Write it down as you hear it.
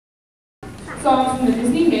songs from the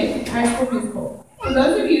Disney hit High School Musical. For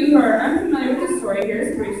those of you who are unfamiliar with the story,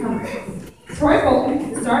 here's a brief summary. Troy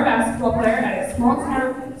Bolton, the star basketball player at a small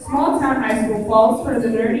town high school, falls for the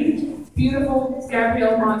nerdy, beautiful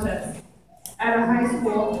Gabrielle Montez at a high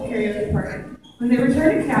school karaoke party. When they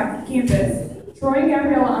return to campus, Troy and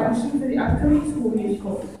Gabriella audition for the upcoming school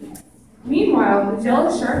musical. Meanwhile, the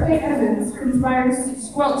jealous Sharpay Evans conspires to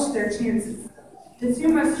squelch their chances. The two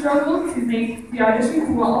must struggle to make the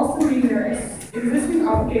auditions while also meeting their existing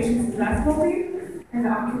obligations to the basketball team and the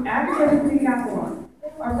academic decathlon.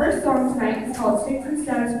 Our first song tonight is called Stick to the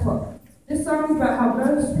Status Quo. This song is about how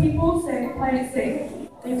most people play it safe.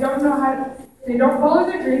 They don't follow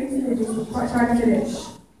their dreams, they just try to fit in.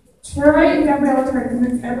 Troy and Gabriella try to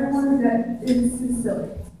convince everyone that this is silly.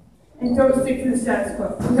 And don't stick to the status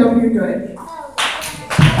quo. We hope you enjoy it.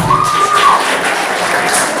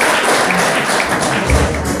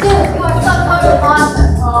 Dude, you are so totally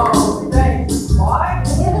awesome. Oh, thanks. Why?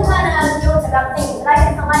 You can learn how to joke about things that I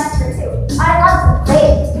get to like to too. I love to play.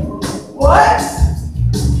 What?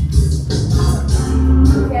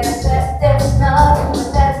 Yes, there's nothing but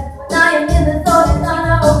that. When I am in the zone, it's on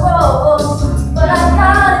a roll. But I've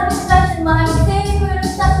got a confession, my favorite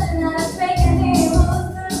obsession, and it's making me lose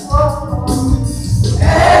control.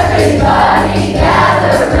 Everybody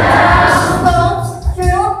gather round. So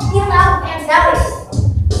true, you loud and rowdy.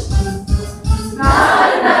 Not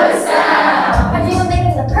another sound. But you are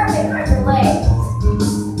making the perfect crystal lay.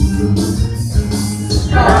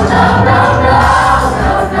 No, no, no, no,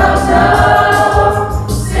 no, no, no.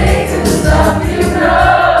 Stick to the stuff you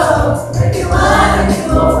know. If you want to be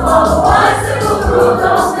cool, follow one simple rule.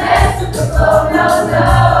 Don't mess with the flow, no, no.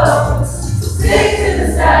 Stick to the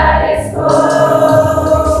status quo.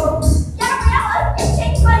 Gabriella, it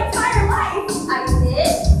changed my entire life. I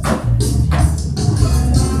did.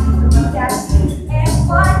 And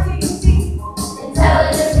what do you see?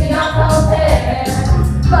 Intelligence beyond compare.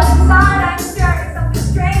 But inside I'm sure something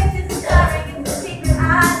strange is stirring in the secret I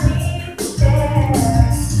need to share.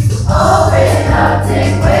 Open up,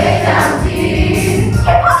 dig way down deep.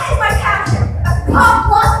 Hip hop is my passion. A pop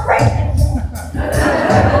plus breaking.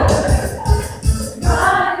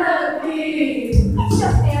 Not another beat. It's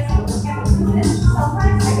just dancing and moving.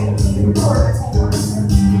 Sometimes I get to see the door of the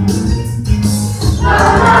No,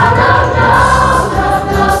 no, no, no, no,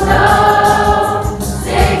 no, no.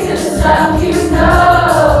 Stick to the stuff you know.